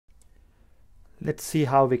Let's see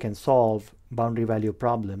how we can solve boundary value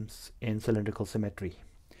problems in cylindrical symmetry.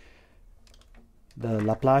 The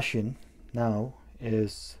Laplacian now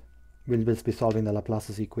is, we'll be solving the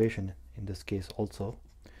Laplace's equation in this case also.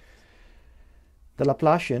 The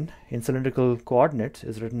Laplacian in cylindrical coordinates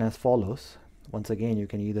is written as follows. Once again, you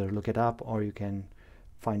can either look it up or you can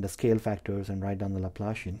find the scale factors and write down the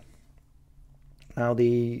Laplacian. Now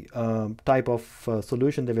the type of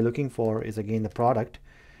solution that we're looking for is again the product,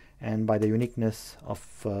 and by the uniqueness of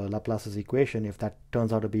Laplace's equation, if that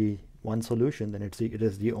turns out to be one solution, then it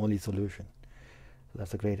is the only solution. So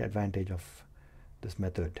that's a great advantage of this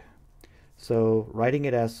method. So writing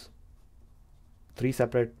it as three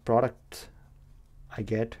separate products, I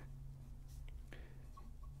get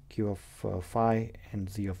Q of phi and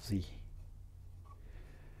Z of Z.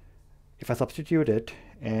 If I substitute it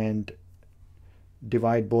and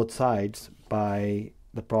divide both sides by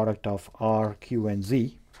the product of R, Q, and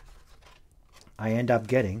Z, I end up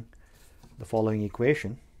getting the following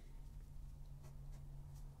equation.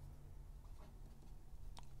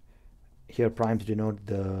 Here primes denote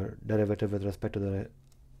the derivative with respect to the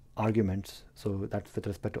arguments, so that's with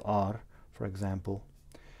respect to R, for example.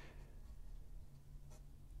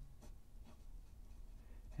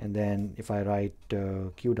 And then if I write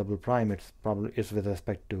Q double prime, it's with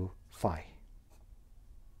respect to phi.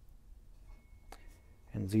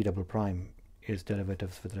 And Z double prime is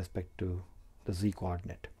derivatives with respect to the Z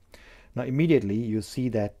coordinate. Now immediately you see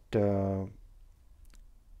that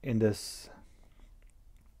in this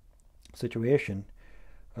situation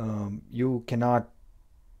you can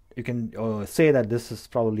say that this is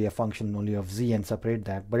probably a function only of Z and separate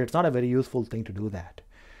that, but it's not a very useful thing to do that.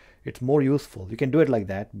 It's more useful, you can do it like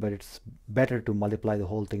that, but it's better to multiply the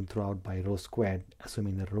whole thing throughout by rho squared,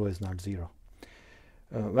 assuming that rho is not 0.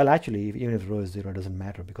 Well, actually, even if rho is 0, it doesn't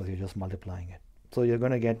matter because you're just multiplying it. So you're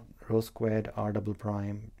going to get rho squared R double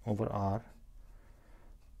prime over R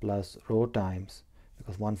plus rho times,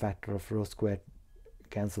 because one factor of rho squared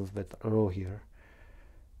cancels with rho here.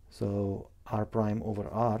 So R prime over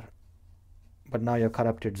R, but now you're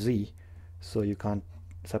corrupted Z, so you can't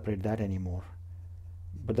separate that anymore.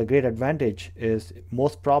 But the great advantage is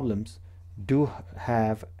most problems do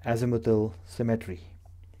have azimuthal symmetry.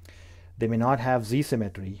 They may not have Z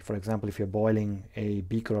symmetry. For example, if you're boiling a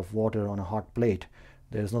beaker of water on a hot plate,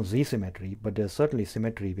 there's no Z symmetry, but there's certainly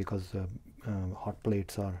symmetry because hot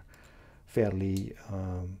plates are fairly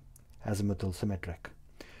azimuthal symmetric.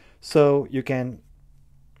 So you can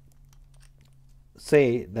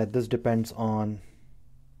say that this depends on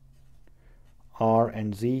R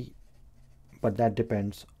and Z, but that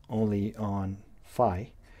depends only on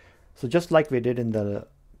phi. So just like we did in the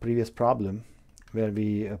previous problem,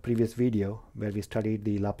 previous video where we studied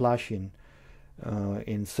the Laplacian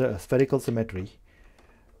in spherical symmetry,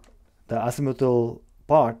 the azimuthal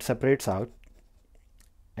part separates out,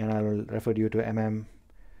 and I will refer you to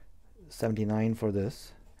MM79 for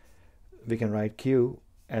this. We can write Q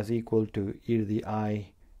as equal to e to the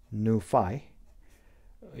I nu phi.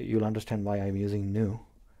 You'll understand why I'm using nu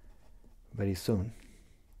very soon.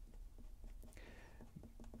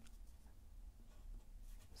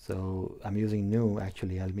 So I'm using nu,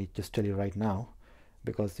 actually, I'll just tell you right now,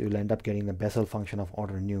 because you'll end up getting the Bessel function of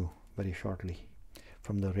order nu very shortly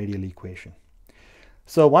from the radial equation.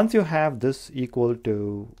 So once you have this equal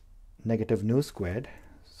to negative nu squared,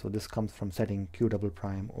 so this comes from setting Q double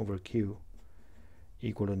prime over Q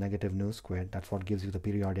equal to negative nu squared. That's what gives you the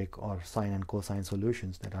periodic or sine and cosine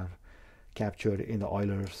solutions that are captured in the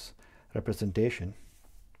Euler's representation.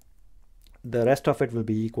 The rest of it will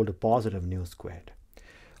be equal to positive nu squared.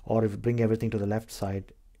 Or if you bring everything to the left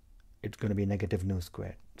side, it's going to be negative nu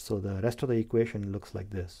squared. So the rest of the equation looks like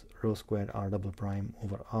this. Rho squared R double prime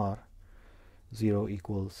over R, 0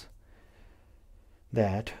 equals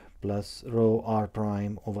that, plus rho R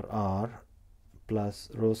prime over R, plus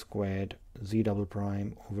rho squared Z double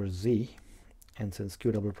prime over Z. And since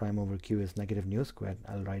Q double prime over Q is negative nu squared,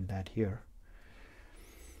 I'll write that here.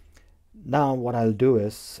 Now what I'll do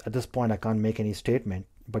is, at this point I can't make any statement,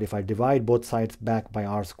 but if I divide both sides back by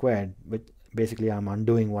R squared, which basically I'm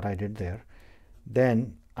undoing what I did there,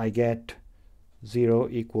 then I get 0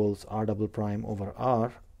 equals R double prime over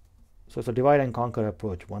R. So it's a divide and conquer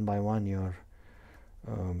approach. One by one you're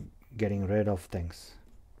getting rid of things.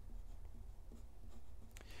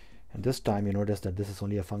 And this time you notice that this is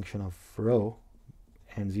only a function of rho,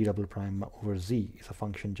 and Z double prime over Z is a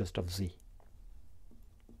function just of Z.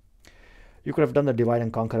 You could have done the divide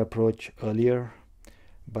and conquer approach earlier,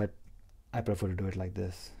 but I prefer to do it like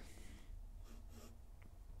this.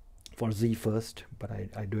 For Z first, but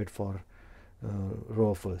I do it for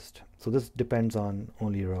rho first. So this depends on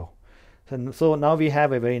only rho. So now we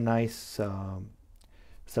have a very nice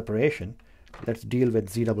separation. Let's deal with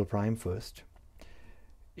z double prime first.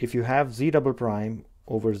 If you have z double prime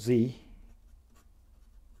over z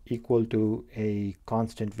equal to a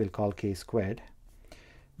constant we'll call k squared,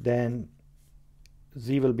 then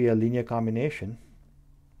z will be a linear combination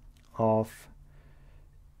of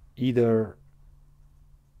either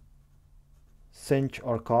sinh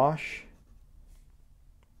or cosh,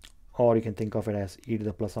 or you can think of it as e to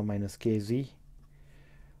the plus or minus kz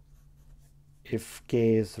if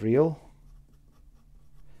k is real,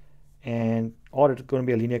 and or it's going to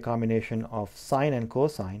be a linear combination of sine and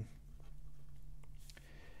cosine,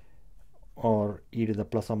 or e to the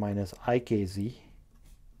plus or minus ikz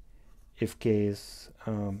if k is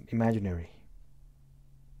imaginary.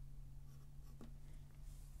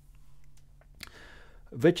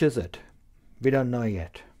 Which is it? We don't know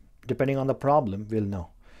yet. Depending on the problem, we'll know.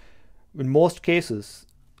 In most cases,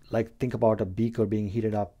 like think about a beaker being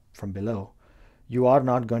heated up from below, you are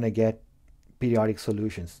not going to get periodic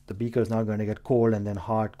solutions. The beaker is not going to get cold and then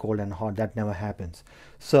hot, cold and hot. That never happens.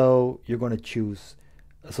 So you're going to choose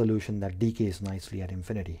a solution that decays nicely at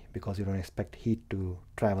infinity because you don't expect heat to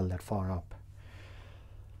travel that far up.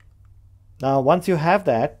 Now, once you have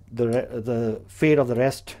that, the fate of the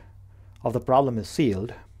rest of the problem is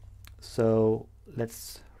sealed. So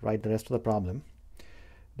let's write the rest of the problem.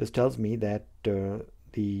 This tells me that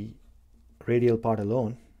the radial part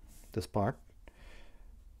alone, this part,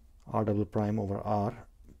 r double prime over r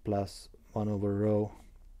plus 1 over rho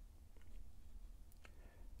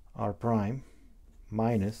r prime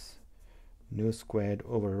minus nu squared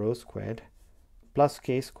over rho squared plus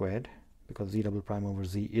k squared, because z double prime over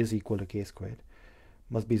z is equal to k squared,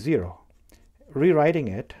 must be 0. Rewriting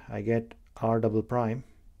it, I get r double prime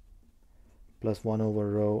plus 1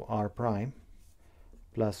 over rho r prime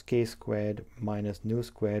plus k squared minus nu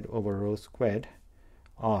squared over rho squared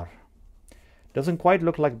r. Doesn't quite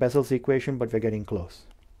look like Bessel's equation, but we're getting close.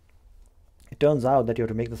 It turns out that you have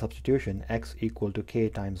to make the substitution x equal to k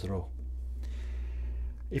times rho.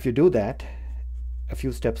 If you do that, a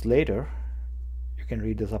few steps later, you can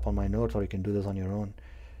read this up on my notes or you can do this on your own,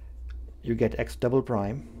 you get x double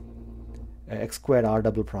prime, x squared r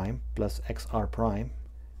double prime plus x r prime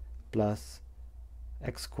plus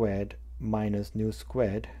x squared minus nu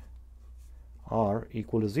squared r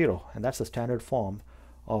equal to 0. And that's the standard form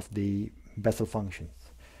of the Bessel functions.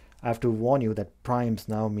 I have to warn you that primes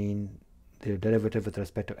now mean the derivative with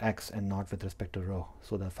respect to x and not with respect to rho.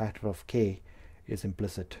 So the factor of k is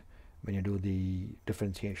implicit when you do the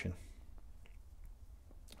differentiation.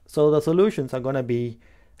 So the solutions are going to be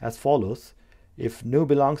as follows. If nu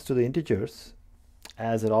belongs to the integers,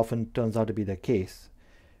 as it often turns out to be the case,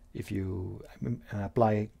 if you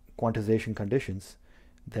apply quantization conditions,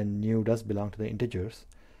 then nu does belong to the integers.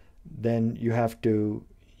 Then you have to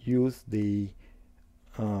use the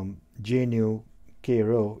j nu k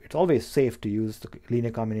rho. It's always safe to use the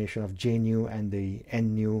linear combination of j nu and the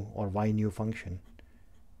n nu or y nu function.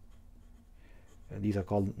 These are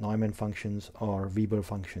called Neumann functions or Weber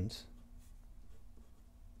functions.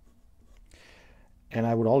 And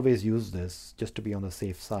I would always use this just to be on the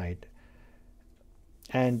safe side.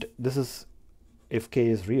 And this is if k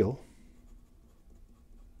is real.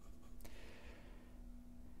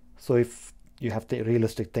 So if you have the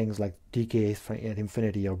realistic things like decays at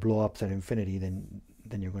infinity or blow-ups at infinity, then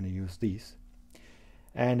you're going to use these.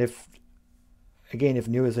 And if, again, if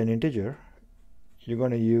nu is an integer, you're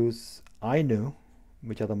going to use I nu,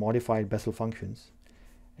 which are the modified Bessel functions,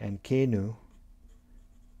 and k nu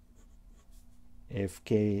if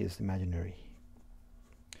k is imaginary.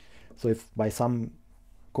 So if by some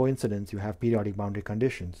coincidence you have periodic boundary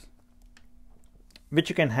conditions, which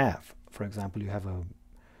you can have. For example, you have a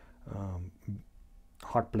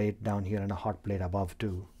hot plate down here and a hot plate above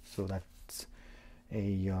too. So that's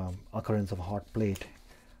a occurrence of a hot plate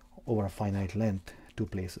over a finite length, two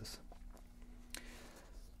places.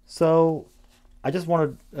 So I just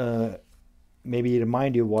want to maybe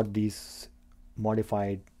remind you what these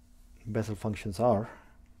modified Bessel functions are.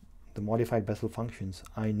 The modified Bessel functions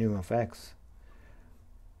I nu of x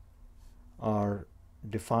are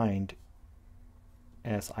defined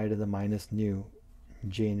as I to the minus nu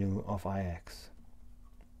j nu of ix,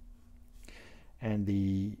 and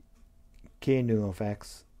the k nu of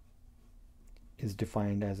x is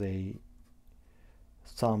defined as a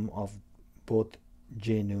sum of both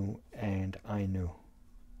j nu and I nu.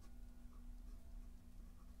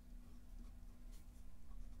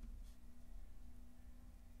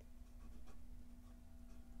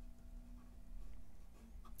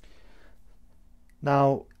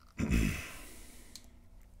 Now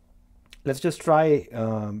let's just try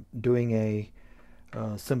doing a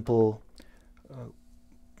simple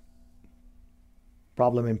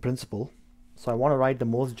problem in principle. So I want to write the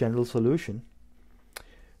most general solution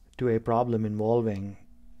to a problem involving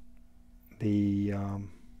the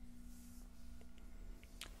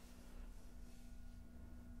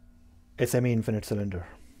a semi-infinite cylinder.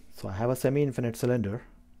 So I have a semi-infinite cylinder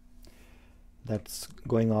that's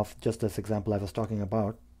going off just this example I was talking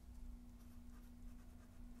about.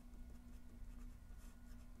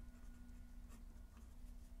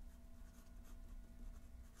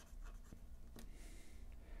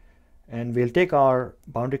 And we'll take our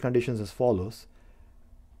boundary conditions as follows.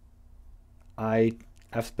 I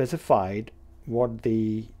have specified what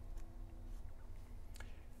the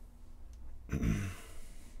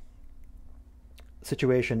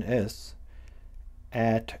situation is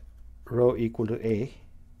at rho equal to a,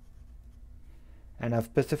 and I've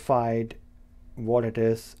specified what it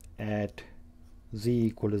is at z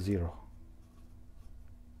equal to 0.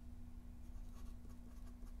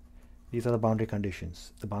 These are the boundary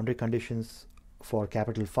conditions. The boundary conditions for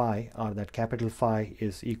capital phi are that capital phi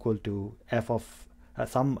is equal to f of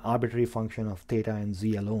some arbitrary function of theta and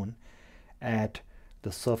z alone at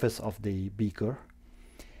the surface of the beaker.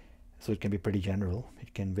 So it can be pretty general.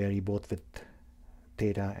 It can vary both with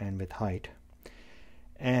theta and with height.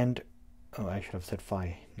 And oh, I should have said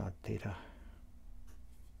phi, not theta.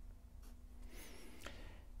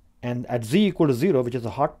 And at z equal to 0, which is a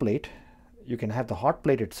hot plate, you can have the hot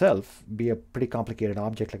plate itself be a pretty complicated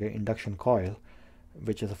object like an induction coil,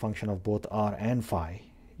 which is a function of both r and phi.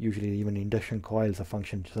 Usually even induction coil is a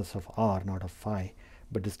function just of r, not of phi,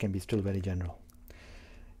 but this can be still very general.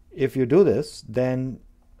 If you do this, then,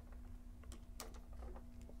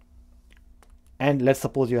 and let's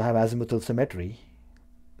suppose you have azimuthal symmetry,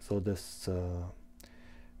 so this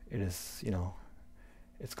it is, you know,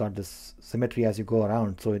 it's got this symmetry as you go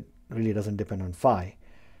around, so it really doesn't depend on phi.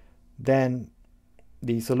 Then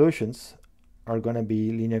the solutions are going to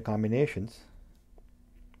be linear combinations.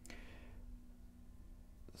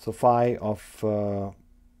 So phi of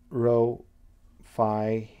rho,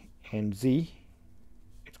 phi, and z,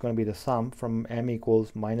 it's going to be the sum from m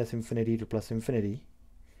equals minus infinity to plus infinity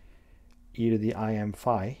e to the im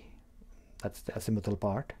phi. That's the azimuthal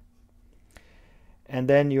part. And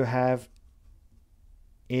then you have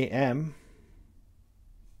am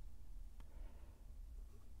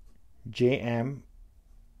jm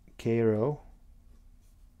k rho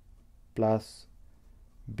plus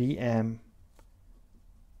bm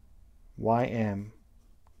ym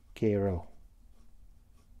k rho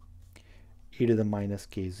e to the minus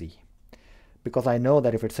kz. Because I know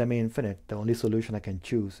that if it's semi-infinite, the only solution I can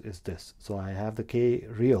choose is this. So I have the k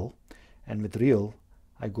real, and with real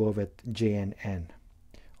I go with j and n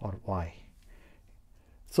or y.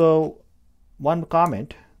 So one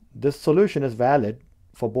comment, this solution is valid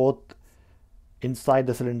for both inside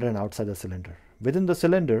the cylinder and outside the cylinder. Within the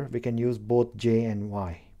cylinder we can use both j and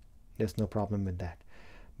y. There's no problem with that.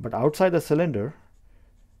 But outside the cylinder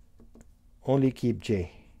only keep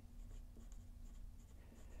j.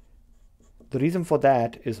 The reason for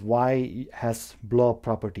that is y has blow up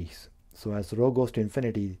properties. So as rho goes to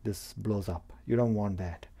infinity, this blows up. You don't want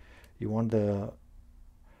that. You want the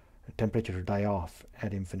temperature to die off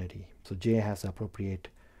at infinity. So j has appropriate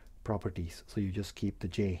properties. So you just keep the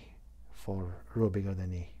j for rho bigger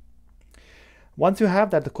than a. Once you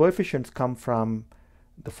have that, the coefficients come from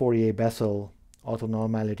the Fourier-Bessel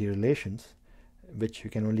orthonormality relations, which you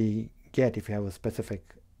can only get if you have a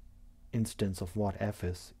specific instance of what f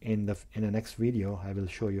is. In the next video I will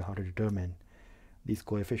show you how to determine these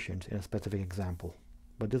coefficients in a specific example,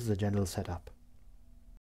 but this is a general setup.